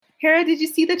Hera, did you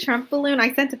see the Trump balloon?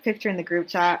 I sent a picture in the group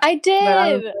chat, I but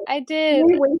I was did. like, I did.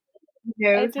 we wasted I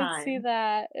no did see time.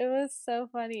 that. It was so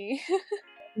funny.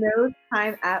 No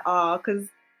time at all. Because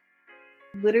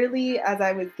literally, as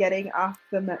I was getting off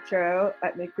the metro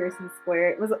at McPherson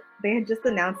Square, they had just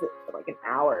announced it for like an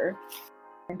hour,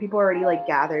 and people already like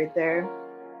gathered there.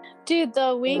 Dude,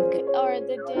 the week or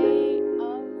the day of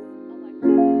election.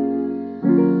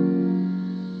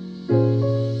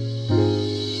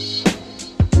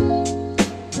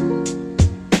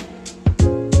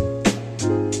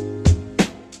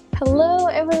 Hello,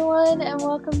 everyone, and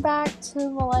welcome back to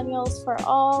Millennials for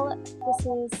All. This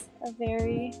is a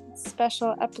very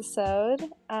special episode.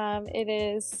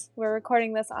 We're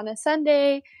recording this on a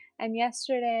Sunday, and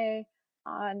yesterday,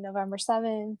 on November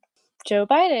 7th, Joe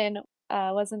Biden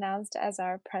was announced as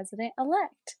our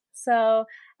president-elect. So,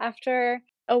 after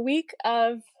a week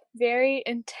of very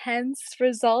intense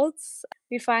results,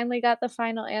 we finally got the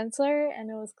final answer, and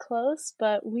it was close,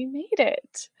 but we made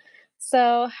it.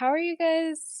 So, how are you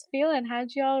guys feeling?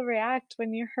 How'd you all react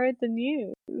when you heard the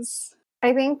news?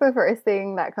 I think the first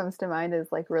thing that comes to mind is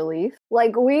like relief.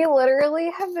 Like we literally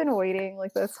have been waiting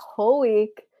like this whole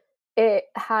week. It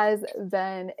has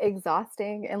been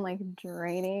exhausting and like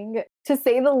draining to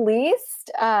say the least.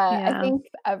 I think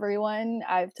everyone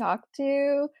I've talked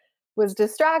to was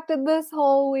distracted this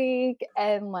whole week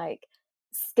and like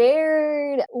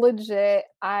scared. Legit,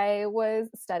 I was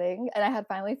studying and I had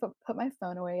finally put my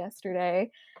phone away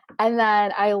yesterday. And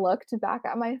then I looked back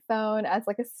at my phone as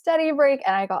like a study break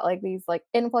and I got like these like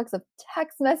influx of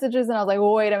text messages and I was like,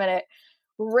 wait a minute.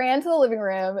 Ran to the living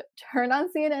room, turned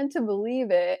on CNN to believe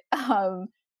it. I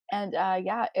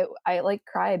like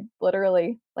cried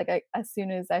literally as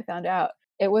soon as I found out.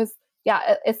 It was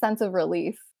a sense of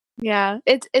relief. Yeah,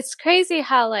 it's crazy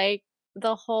how like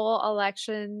the whole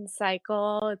election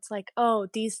cycle, it's like, oh,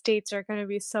 these states are going to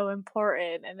be so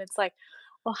important, and it's like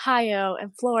Ohio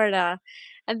and Florida,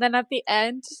 and then at the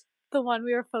end, the one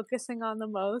we were focusing on the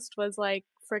most was like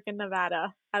freaking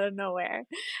Nevada out of nowhere,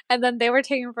 and then they were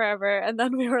taking forever, and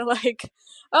then we were like,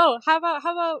 oh, how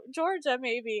about Georgia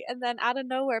maybe, and then out of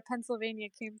nowhere Pennsylvania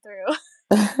came through.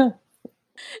 It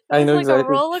I was know like a exactly.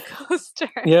 roller coaster.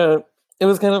 Yeah, it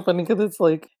was kind of funny because it's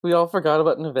like we all forgot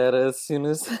about Nevada as soon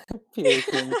as PA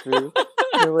came through.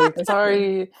 We're like,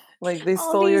 sorry, like they All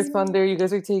stole your these thunder. You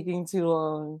guys are taking too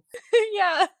long.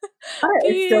 yeah.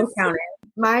 It's still Peace. counting.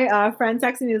 My friend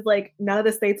texted me was like, none of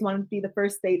the states wanted to be the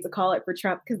first state to call it for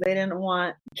Trump because they didn't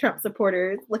want Trump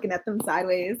supporters looking at them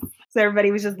sideways. So everybody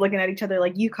was just looking at each other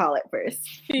like, you call it first.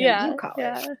 Yeah, You call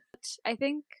yeah. it. I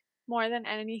think more than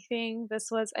anything, this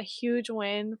was a huge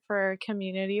win for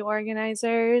community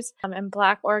organizers and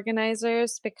Black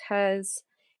organizers because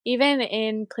even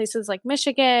in places like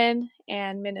Michigan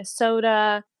and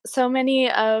Minnesota, so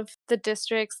many of the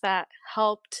districts that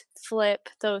helped flip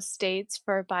those states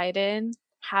for Biden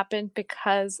happened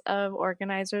because of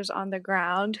organizers on the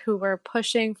ground who were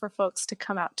pushing for folks to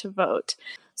come out to vote.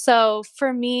 So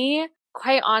for me,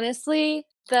 quite honestly,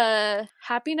 the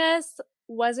happiness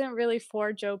wasn't really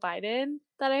for Joe Biden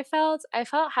that I felt. I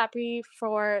felt happy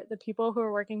for the people who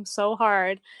were working so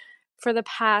hard for the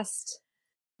past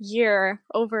year,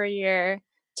 over a year,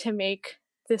 to make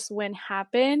this win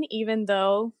happen, even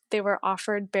though they were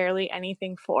offered barely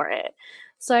anything for it.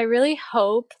 So I really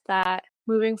hope that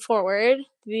moving forward,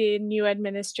 the new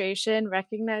administration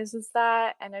recognizes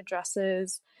that and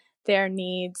addresses their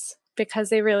needs because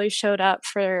they really showed up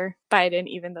for Biden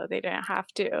even though they didn't have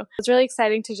to. It's really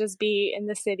exciting to just be in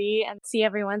the city and see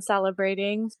everyone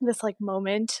celebrating this like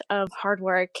moment of hard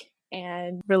work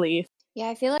and relief. Yeah,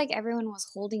 I feel like everyone was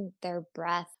holding their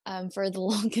breath for the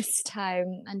longest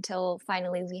time until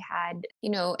finally we had,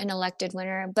 an elected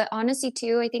winner. But honestly,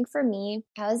 too, I think for me,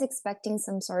 I was expecting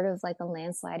some sort of like a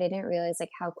landslide. I didn't realize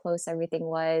like how close everything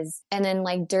was. And then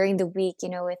like during the week,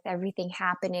 with everything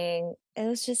happening, it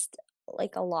was just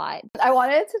like a lot. I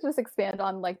wanted to just expand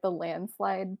on like the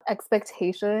landslide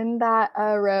expectation that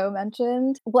Ro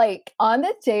mentioned. Like on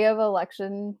the day of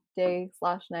election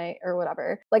day/night or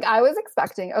whatever, like I was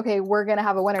expecting, okay, we're gonna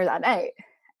have a winner that night.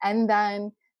 And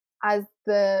then as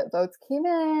the votes came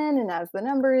in and as the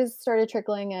numbers started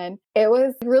trickling in, it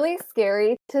was really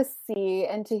scary to see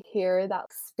and to hear that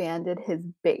expanded his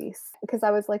base. Because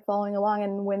I was like following along,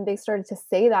 and when they started to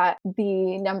say that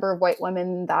the number of white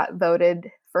women that voted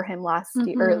for him last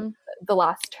year, or the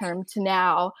last term to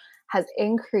now, has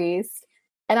increased.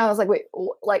 And I was like, wait,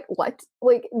 like what?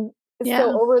 Like,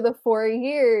 so over the 4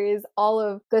 years, all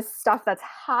of this stuff that's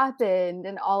happened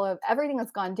and all of everything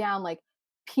that's gone down, like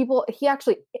he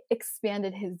actually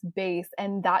expanded his base,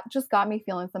 and that just got me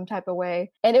feeling some type of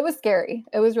way. And it was scary.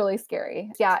 It was really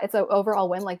scary. Yeah, it's an overall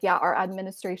win. Like, yeah, our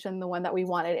administration, the one that we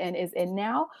wanted in, is in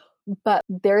now. But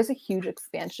there's a huge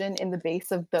expansion in the base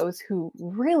of those who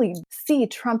really see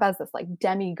Trump as this like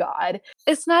demigod.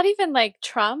 It's not even like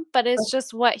Trump, but it's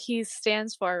just what he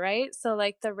stands for, right? So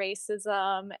like the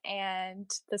racism and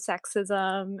the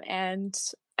sexism and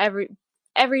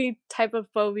every type of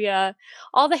phobia,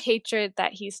 all the hatred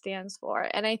that he stands for.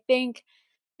 And I think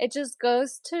it just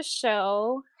goes to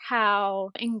show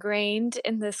how ingrained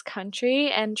in this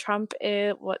country, and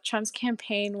Trump's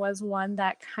campaign was one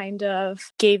that kind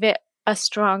of gave it a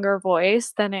stronger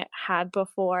voice than it had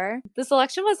before. This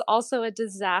election was also a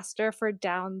disaster for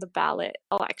down the ballot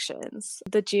elections.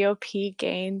 The GOP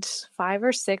gained 5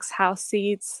 or 6 House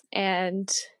seats,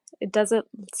 and it doesn't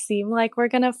seem like we're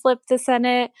going to flip the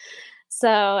Senate.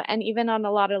 So, and even on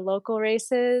a lot of local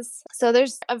races. So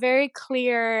there's a very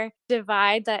clear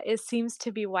divide that seems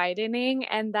to be widening,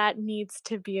 and that needs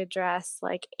to be addressed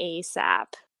like ASAP.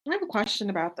 I have a question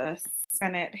about this,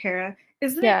 Senate, Hera.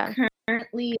 Isn't Yeah. it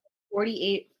currently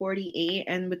 48-48,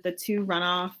 and with the 2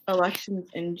 runoff elections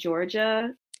in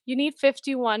Georgia? You need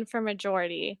 51 for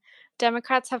majority.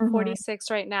 Democrats have Mhm.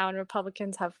 46 right now, and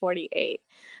Republicans have 48.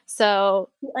 So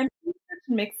I think that's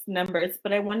mixed numbers,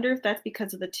 but I wonder if that's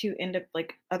because of the 2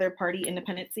 other party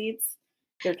independent seats.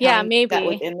 They're yeah, counting maybe. that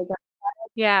within the.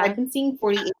 Yeah. I've been seeing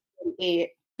 48-48.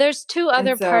 There's 2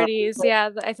 other so- parties,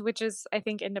 which is, I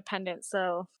think, independent.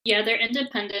 So Yeah, they're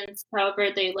independents. However,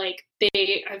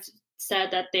 they have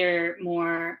said that they're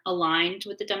more aligned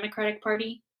with the Democratic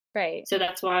Party. right. So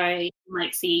that's why you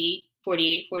might see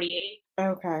 48-48.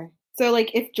 Okay. So,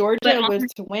 like, if Georgia was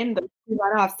to win the 2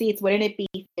 runoff seats, wouldn't it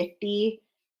be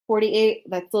 50-48?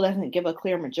 That still doesn't give a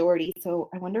clear majority. So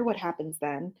I wonder what happens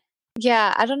then.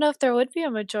 Yeah, I don't know if there would be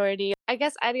a majority. I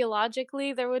guess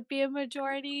ideologically there would be a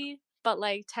majority, but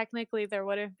like technically there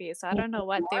wouldn't be. So I don't know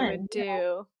what they would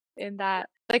do in that.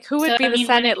 Like, who would So, be I the mean,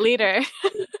 Senate leader?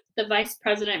 The vice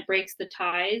president breaks the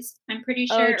ties, I'm pretty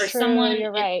Oh, sure, true. or someone.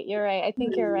 You're right. I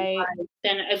think you're right.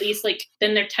 Then at least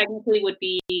then there technically would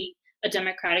be a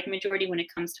Democratic majority when it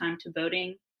comes time to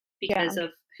voting because of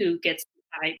who gets to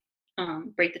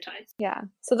break the ties. Yeah.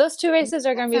 So those 2 races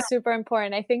are going to be super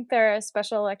important. I think there are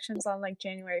special elections on like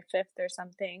January 5th or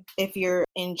something. If you're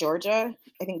in Georgia,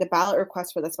 I think the ballot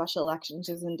request for the special elections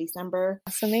is in December.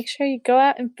 So make sure you go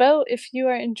out and vote if you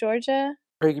are in Georgia.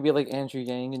 Or you could be like Andrew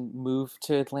Yang and move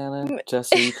to Atlanta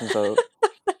just so you can vote.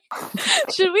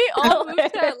 Should we all move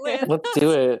to Atlanta? Let's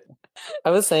do it.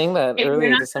 I was saying that If we're earlier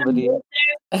not to somebody.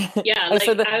 Yeah, I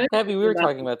said that. I was Abby, we were about-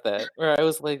 talking about that. Where I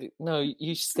was like, no,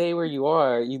 you stay where you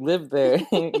are. You live there.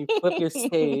 You flip your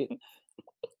state.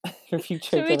 Your future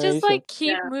Should we generation. just like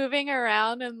keep Yeah. moving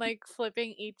around and like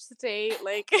flipping each state?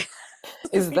 Like,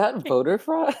 Is that voter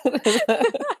fraud? I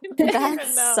don't even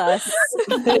That's know. sus.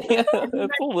 Yeah, that's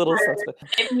a little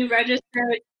suspect. If you register,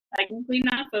 it's technically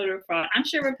not voter fraud. I'm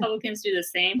sure Republicans do the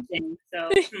same thing. So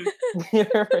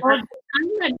You're right.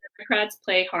 I'm gonna Democrats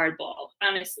play hardball.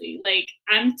 Honestly, like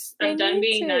I'm They done need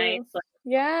being to. nice. Like,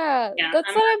 Yeah, Yeah, that's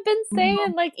I'm what I've been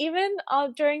saying. Like, even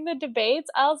during the debates,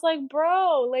 I was like,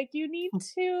 bro, like, you need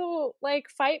to like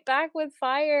fight back with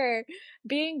fire.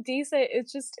 Being decent, it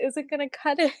just isn't gonna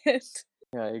cut it.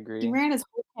 Yeah, I He agree. ran his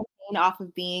whole campaign off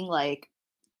of being like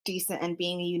decent and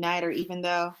being a uniter, even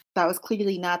though that was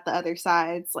clearly not the other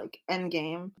side's like end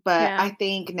game. But Yeah. I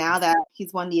think now that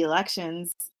he's won the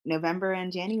elections, November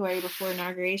and January before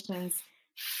inaugurations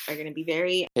are going to be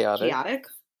very chaotic.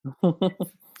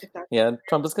 If that's- Yeah,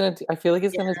 Trump is gonna. I feel like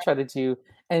he's gonna try to do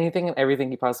anything and everything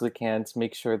he possibly can to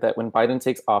make sure that when Biden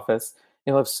takes office,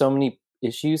 he'll have so many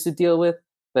issues to deal with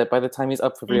that by the time he's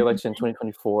up for re-election in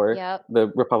 2024, Yep. the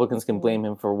Republicans can blame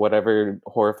him for whatever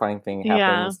horrifying thing Yeah.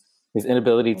 happens. His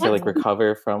inability to like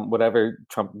recover from whatever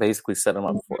Trump basically set him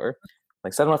up for,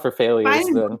 like set him up for failures.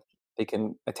 Biden- Then they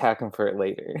can attack him for it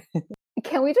later.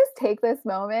 Can we just take this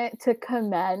moment to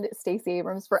commend Stacey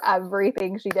Abrams for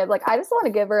everything she did? Like, I just want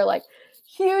to give her like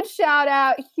huge shout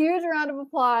out, huge round of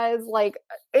applause. Like,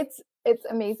 it's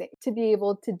amazing to be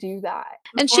able to do that.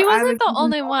 And she Before I wasn't was the even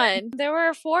only born. one. There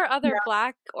were 4 other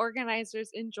Black organizers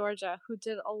in Georgia who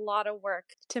did a lot of work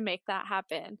to make that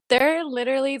happen. They're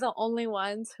literally the only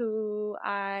ones who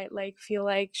I like feel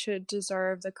like should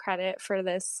deserve the credit for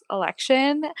this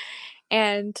election.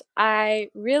 And I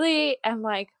really am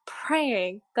like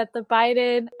praying that the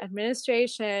Biden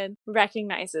administration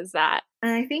recognizes that.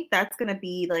 And I think that's going to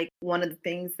be like one of the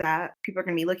things that people are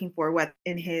going to be looking for what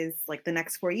in his like the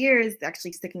next 4 years,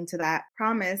 actually sticking to that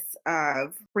promise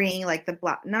of bringing like the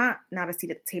Black, not a seat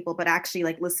at the table, but actually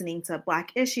like listening to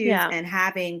Black issues Yeah. and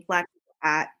having Black people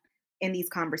at in these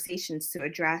conversations to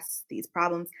address these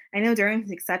problems. I know during his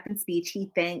acceptance speech,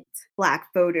 he thanked Black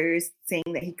voters, saying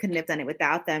that he couldn't have done it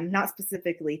without them, not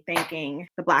specifically thanking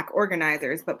the Black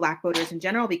organizers, but Black voters in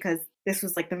general, because this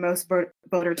was like the most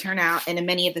voter turnout. And in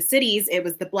many of the cities, it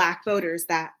was the Black voters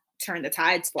that turned the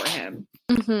tides for him.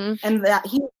 Mm-hmm. And that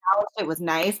he acknowledged it was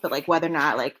nice, but like whether or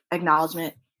not like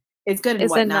acknowledgement is good and Is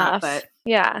whatnot, enough. but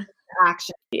Yeah,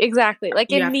 action. exactly.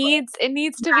 Like You it have to-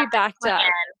 needs to be backed up.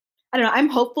 I don't know. I'm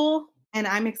hopeful and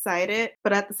I'm excited,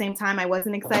 but at the same time, I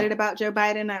wasn't excited about Joe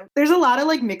Biden. There's a lot of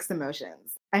like mixed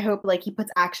emotions. I hope like he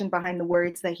puts action behind the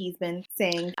words that he's been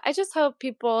saying. I just hope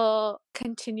people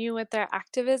continue with their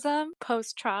activism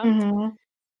post-Trump. Mm-hmm.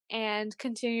 And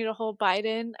continue to hold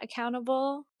Biden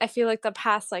accountable. I feel like the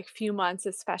past like few months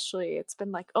especially, it's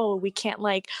been like, oh, we can't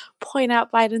like point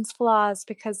out Biden's flaws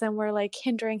because then we're like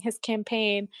hindering his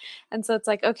campaign. And so it's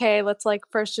like, okay, let's like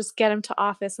first just get him to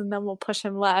office and then we'll push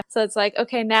him left. So it's like,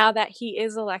 okay, now that he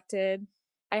is elected,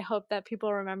 I hope that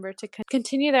people remember to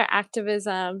continue their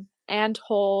activism and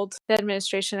hold the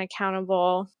administration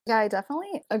accountable. Yeah, I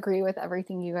definitely agree with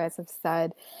everything you guys have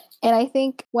said. And I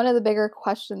think one of the bigger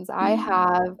questions I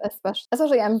have,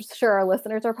 especially I'm sure our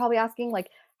listeners are probably asking, like,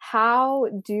 how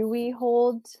do we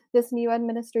hold this new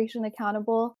administration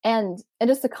accountable? And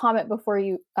just a comment before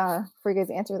you guys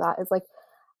answer that is like,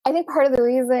 I think part of the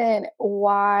reason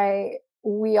why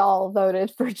we all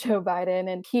voted for Joe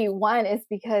Biden and he won is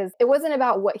because it wasn't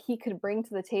about what he could bring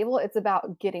to the table. It's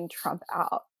about getting Trump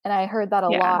out. And I heard that a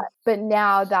lot. But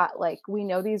now that like we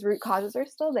know these root causes are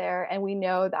still there and we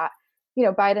know that, you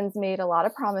know, Biden's made a lot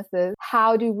of promises,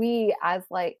 how do we as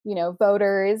like, you know,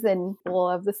 voters and people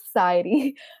of the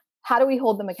society, how do we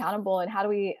hold them accountable and how do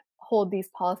we hold these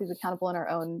policies accountable in our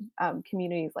own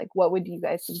communities? Like, what would you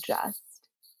guys suggest?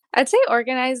 I'd say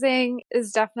organizing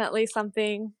is definitely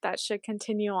something that should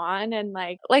continue on. And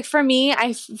like for me,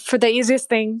 for the easiest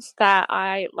thing that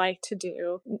I like to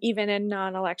do, even in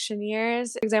non-election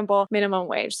years, example, minimum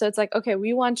wage. So it's like, okay,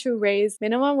 we want to raise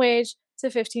minimum wage to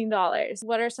 $15.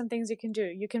 What are some things you can do?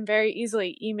 You can very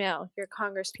easily email your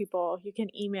Congress people. You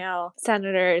can email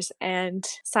senators and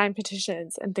sign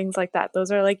petitions and things like that.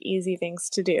 Those are like easy things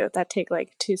to do that take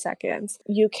like 2 seconds.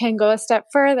 You can go a step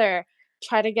further.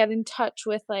 Try to get in touch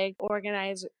with like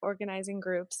organizing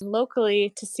groups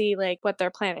locally to see like what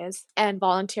their plan is and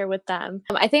volunteer with them.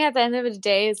 I think at the end of the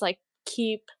day is like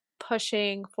keep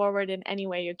pushing forward in any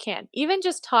way you can. Even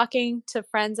just talking to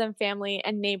friends and family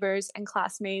and neighbors and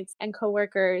classmates and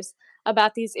coworkers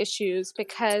about these issues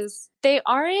because they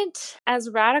aren't as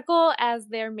radical as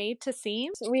they're made to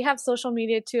seem. We have social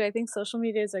media too. I think social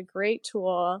media is a great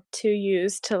tool to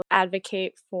use to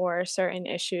advocate for certain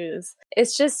issues.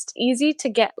 It's just easy to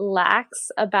get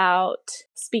lax about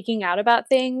speaking out about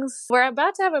things. We're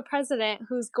about to have a president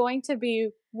who's going to be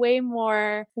way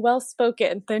more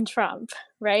well-spoken than Trump,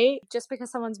 right? Just because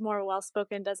someone's more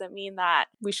well-spoken doesn't mean that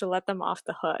we should let them off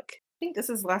the hook. I think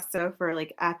this is less so for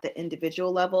like at the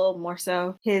individual level, more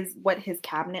so what his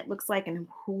cabinet looks like and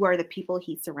who are the people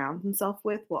he surrounds himself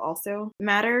with will also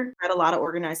matter. I had a lot of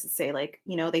organizers say like,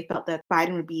 you know, they felt that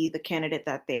Biden would be the candidate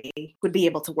that they would be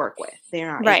able to work with.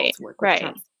 They're not able to work with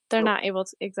Trump. They're not able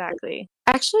to, exactly.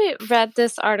 I actually read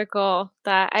this article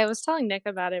that I was telling Nick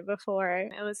about it before.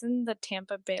 It was in the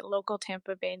local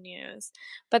Tampa Bay news.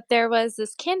 But there was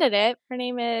this candidate. Her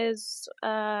name is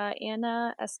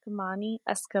Anna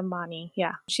Eskamani.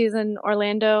 Yeah. She's an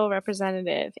Orlando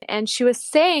representative. And she was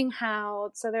saying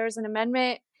how, so there was an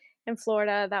amendment in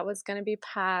Florida that was going to be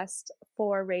passed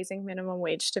for raising minimum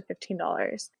wage to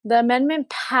 $15. The amendment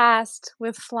passed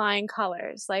with flying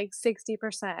colors, like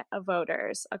 60% of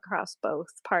voters across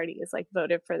both parties like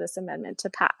voted for this amendment to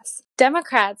pass.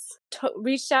 Democrats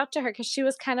reached out to her because she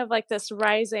was kind of like this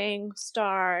rising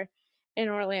star in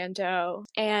Orlando,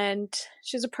 and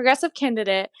she's a progressive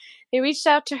candidate. They reached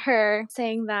out to her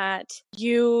saying that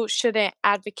you shouldn't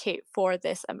advocate for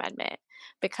this amendment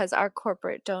because our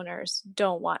corporate donors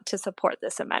don't want to support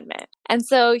this amendment. And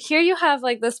so here you have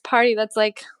like this party that's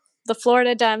like the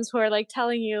Florida Dems who are like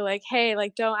telling you like, hey,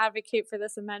 like don't advocate for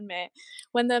this amendment.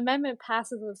 When the amendment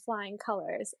passes with flying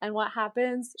colors, and what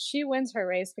happens? She wins her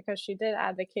race because she did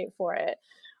advocate for it.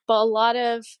 But a lot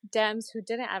of Dems who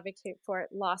didn't advocate for it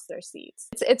lost their seats.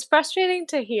 It's frustrating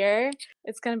to hear.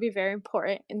 It's going to be very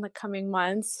important in the coming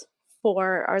months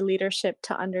for our leadership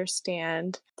to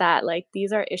understand that like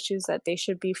these are issues that they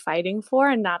should be fighting for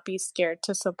and not be scared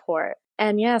to support.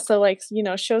 And yeah, so like, you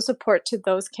know, show support to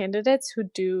those candidates who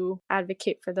do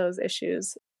advocate for those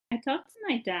issues. I talked to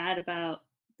my dad about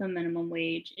the minimum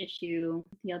wage issue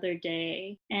the other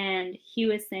day, and he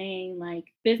was saying like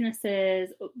business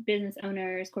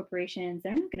owners, corporations,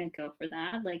 they're not going to go for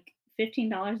that. Like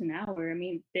 $15 an hour. I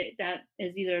mean, that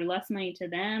is either less money to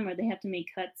them or they have to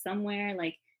make cuts somewhere.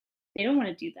 Like, they don't want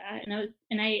to do that.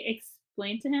 And I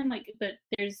explained to him, like, but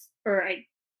I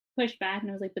pushed back and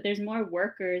I was like, but there's more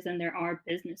workers than there are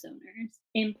business owners.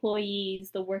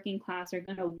 Employees, the working class, are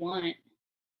going to want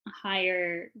a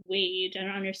higher wage. I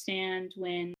don't understand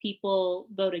when people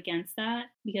vote against that,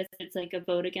 because it's like a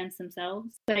vote against themselves.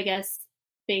 But I guess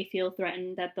they feel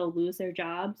threatened that they'll lose their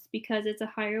jobs because it's a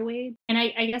higher wage. And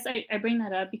I guess I bring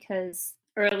that up because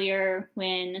earlier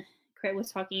when Crit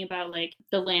was talking about like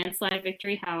the landslide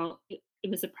victory, how it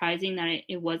was surprising that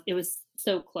it was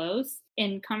so close.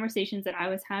 In conversations that I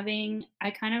was having,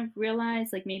 I kind of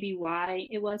realized like maybe why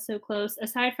it was so close,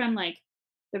 aside from like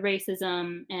the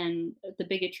racism and the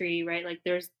bigotry, right? Like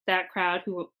there's that crowd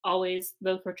who always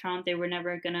vote for Trump. They were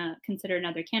never gonna consider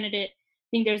another candidate. I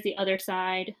think there's the other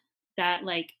side that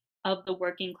like of the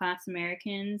working class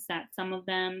Americans, that some of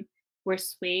them were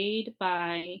swayed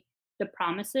by the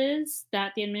promises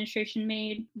that the administration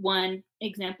made. One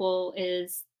example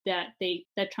is that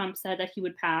Trump said that he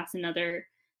would pass another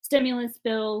stimulus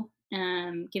bill,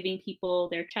 giving people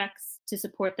their checks to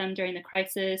support them during the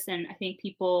crisis. And I think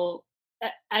people,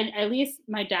 at least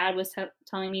my dad was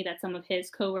telling me that some of his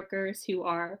coworkers who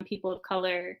are people of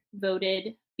color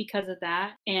voted because of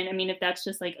that. And I mean, if that's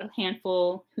just like a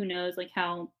handful, who knows like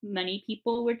how many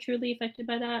people were truly affected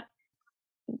by that.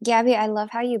 Gabby, I love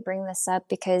how you bring this up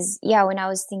because, yeah, when I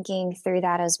was thinking through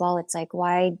that as well, it's like,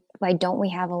 why don't we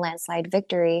have a landslide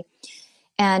victory?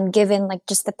 And given like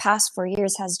just the past 4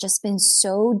 years has just been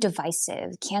so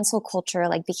divisive, cancel culture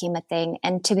like became a thing.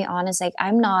 And to be honest, like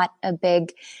I'm not a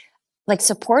big like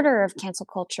supporter of cancel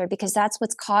culture because that's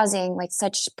what's causing like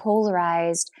such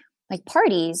polarized like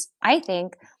parties, I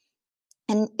think.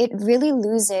 And it really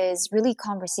loses really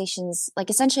conversations, like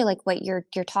essentially like what you're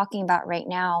talking about right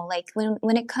now. Like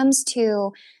when it comes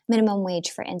to minimum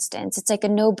wage, for instance, it's like a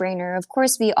no-brainer. Of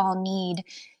course, we all need,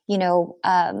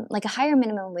 like a higher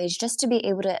minimum wage just to be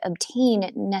able to obtain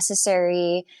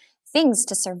necessary things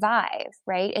to survive,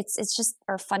 right? It's just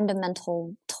our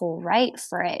fundamental right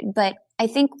for it. But I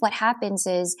think what happens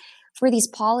is for these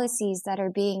policies that are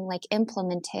being like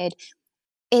implemented,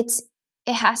 it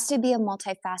has to be a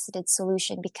multifaceted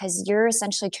solution because you're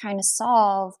essentially trying to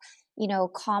solve,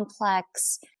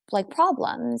 complex like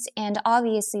problems. And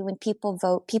obviously when people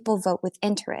vote with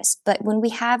interest. But when we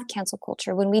have cancel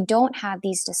culture, when we don't have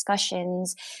these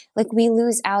discussions, like we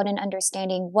lose out in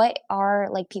understanding what are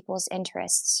like people's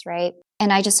interests, right?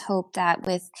 And I just hope that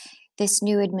with this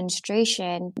new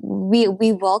administration, we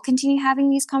will continue having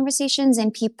these conversations,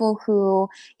 and people who,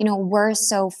 were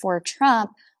so for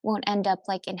Trump won't end up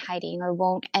like in hiding or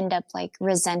won't end up like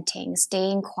resenting,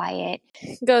 staying quiet.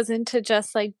 Goes into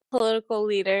just like political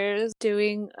leaders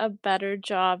doing a better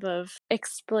job of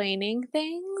explaining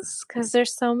things, because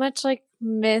there's so much like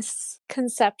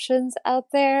misconceptions out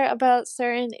there about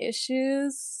certain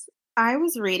issues. I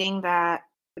was reading that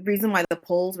the reason why the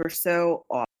polls were so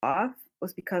off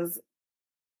was because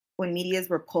when medias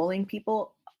were polling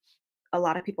people, a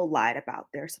lot of people lied about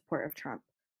their support of Trump,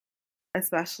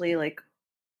 especially like,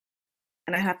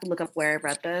 and I have to look up where I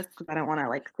read this because I don't want to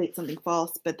like state something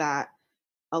false, but that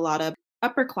a lot of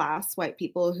upper class white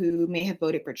people who may have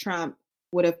voted for Trump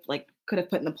could have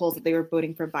put in the polls that they were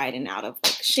voting for Biden out of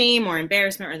like shame or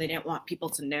embarrassment, or they didn't want people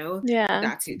to know that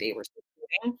that's who they were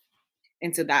supporting.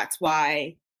 And so that's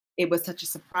why it was such a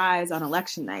surprise on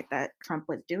election night that Trump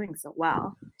was doing so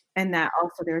well. And that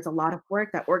also there's a lot of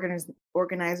work that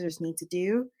organizers need to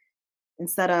do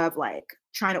instead of like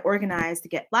trying to organize to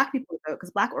get Black people to vote,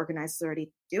 because Black organizers are already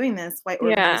doing this. White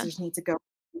organizers need to go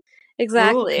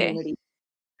rural communities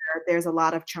where there's a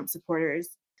lot of Trump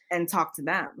supporters and talk to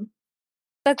them.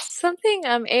 That's something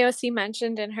AOC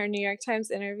mentioned in her New York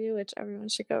Times interview, which everyone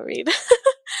should go read.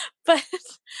 But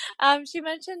she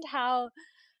mentioned how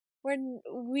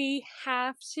we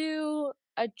have to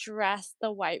address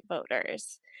the white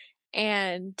voters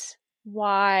and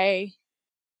why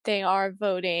they are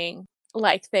voting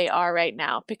like they are right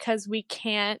now, because we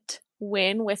can't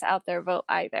win without their vote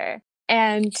either.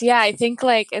 And yeah, I think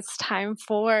like it's time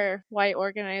for white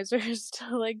organizers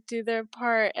to like do their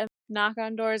part and knock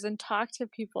on doors and talk to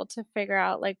people to figure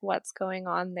out like what's going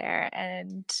on there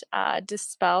and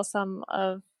dispel some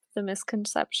of the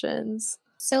misconceptions.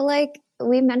 So like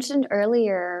we mentioned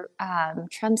earlier,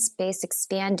 Trump's base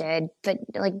expanded, but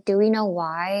like, do we know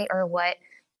why or what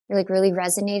like really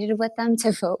resonated with them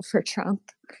to vote for Trump?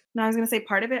 No, I was going to say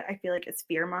part of it, I feel like it's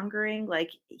fear mongering.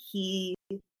 Like he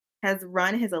has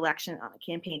run his election on a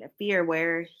campaign of fear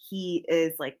where he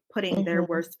is like putting their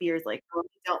worst fears, like, oh,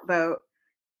 if you don't vote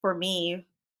for me,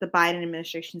 the Biden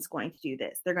administration is going to do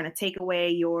this. They're going to take away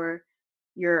your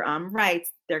your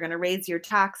rights. They're going to raise your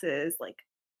taxes. Like,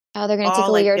 Oh, they're going to take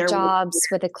all away like your their jobs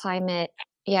with the climate.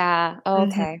 Yeah. Oh,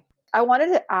 Mhm. okay. I wanted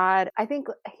to add, I think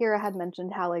Hira had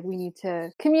mentioned how like we need to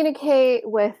communicate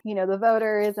with, you know, the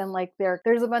voters, and like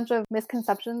there's a bunch of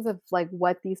misconceptions of like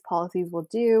what these policies will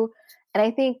do. And I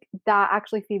think that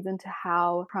actually feeds into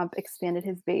how Trump expanded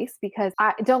his base, because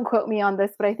don't quote me on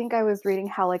this, but I think I was reading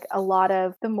how like a lot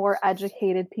of the more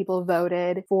educated people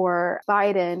voted for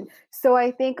Biden. So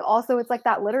I think also it's like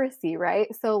that literacy,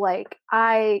 right? So like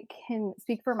I can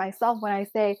speak for myself when I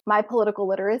say my political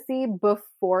literacy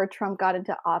before Trump got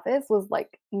into office was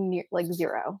like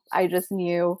zero. I just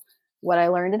knew what I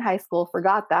learned in high school,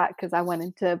 forgot that because I went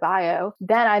into bio.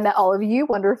 Then I met all of you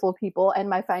wonderful people, and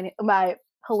my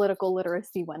political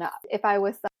literacy went up. If I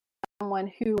was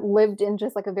someone who lived in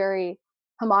just like a very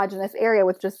homogenous area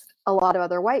with just a lot of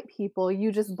other white people,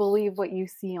 you just believe what you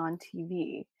see on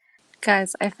TV.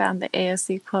 Guys, I found the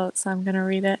AOC quote, so I'm going to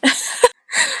read it.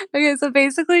 Okay, so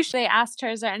basically they asked her,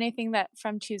 is there anything that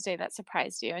from Tuesday that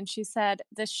surprised you? And she said,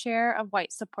 the share of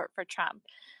white support for Trump.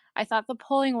 I thought the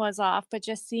polling was off, but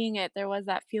just seeing it, there was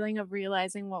that feeling of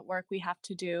realizing what work we have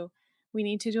to do. We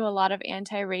need to do a lot of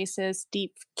anti-racist,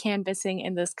 deep canvassing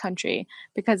in this country,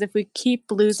 because if we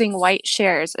keep losing white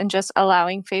shares and just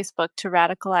allowing Facebook to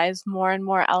radicalize more and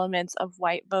more elements of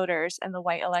white voters and the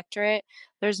white electorate,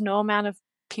 there's no amount of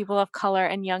people of color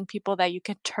and young people that you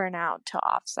could turn out to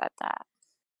offset that.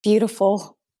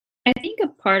 Beautiful. I think a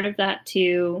part of that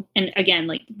too, and again,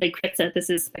 like Chris said, this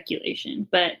is speculation,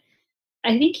 but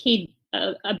I think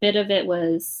a bit of it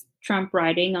was Trump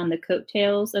riding on the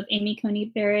coattails of Amy Coney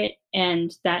Barrett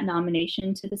and that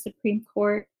nomination to the Supreme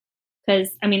Court.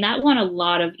 Because, I mean, that won a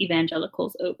lot of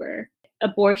evangelicals over.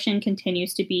 Abortion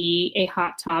continues to be a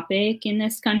hot topic in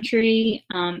this country.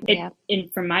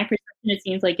 And from my perspective, it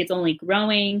seems like it's only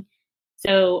growing.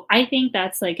 So I think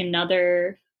that's like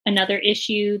another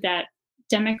issue that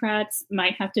Democrats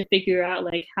might have to figure out,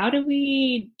 like, how do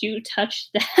we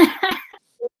touch that?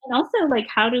 And also, like,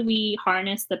 how do we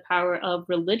harness the power of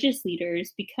religious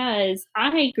leaders? Because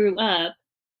I grew up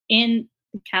in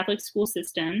the Catholic school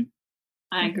system.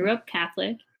 I grew up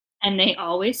Catholic, and they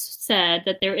always said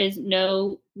that there is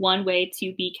no one way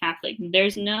to be Catholic.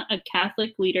 There's not a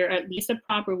Catholic leader, at least a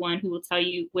proper one, who will tell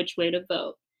you which way to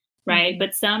vote, right?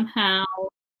 But somehow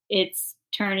it's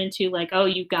turned into like, oh,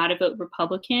 you got to vote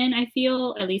Republican, I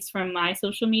feel, at least from my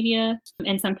social media,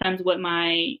 and sometimes what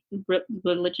my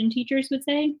religion teachers would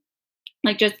say.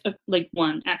 Like just like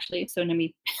one, actually. So I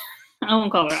mean, I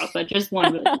won't call her out, but just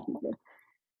one religion teacher.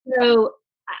 So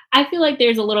I feel like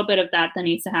there's a little bit of that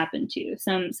needs to happen too.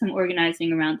 Some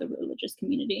organizing around the religious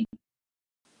community.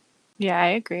 Yeah, I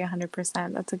agree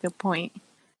 100%. That's a good point.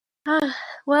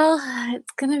 Well,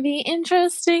 it's going to be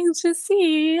interesting to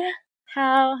see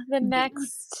how the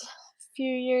next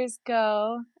few years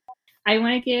go. I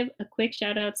want to give a quick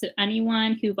shout out to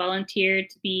anyone who volunteered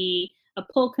to be a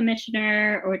poll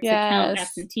commissioner or to count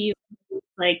absentee.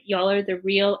 Like, y'all are the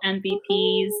real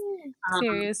MVPs.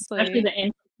 Seriously. Especially the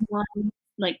in one.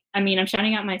 Like, I mean, I'm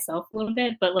shouting out myself a little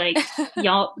bit, but like we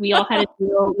all had to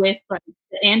deal with like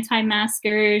the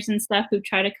anti-maskers and stuff who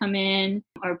try to come in,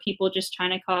 or people just trying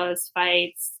to cause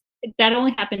fights. That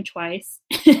only happened twice.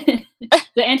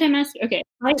 The anti-mask, okay.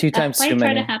 2 times too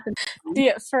many. To happen.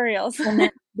 Yeah, for real. And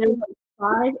then there were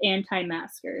like 5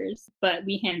 anti-maskers, but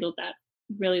we handled that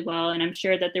really well. And I'm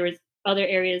sure that there was other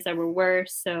areas that were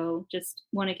worse. So just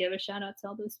want to give a shout out to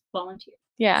all those volunteers.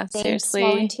 Yeah, Thanks, seriously.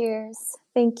 volunteers.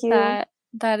 Thank you.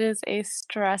 That is a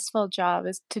stressful job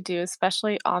to do,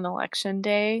 especially on election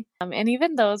day. And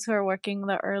even those who are working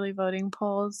the early voting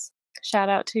polls, shout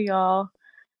out to y'all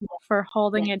for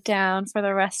holding it down for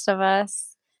the rest of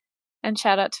us. And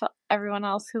shout out to everyone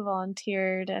else who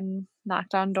volunteered and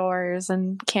knocked on doors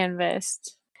and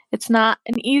canvassed. It's not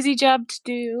an easy job to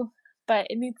do, but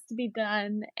it needs to be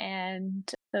done. And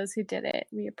those who did it,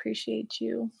 we appreciate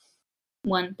you.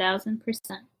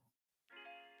 1000%.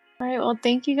 All right, well,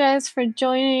 thank you guys for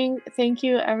joining. Thank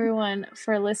you, everyone,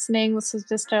 for listening. This was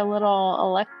just our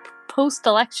little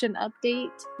post-election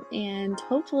update, and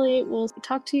hopefully we'll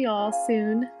talk to you all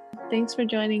soon. Thanks for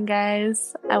joining,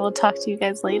 guys. I will talk to you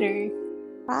guys later.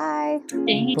 Bye.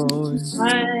 Thanks.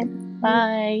 Bye.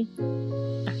 Bye.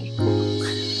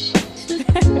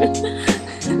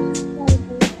 Okay.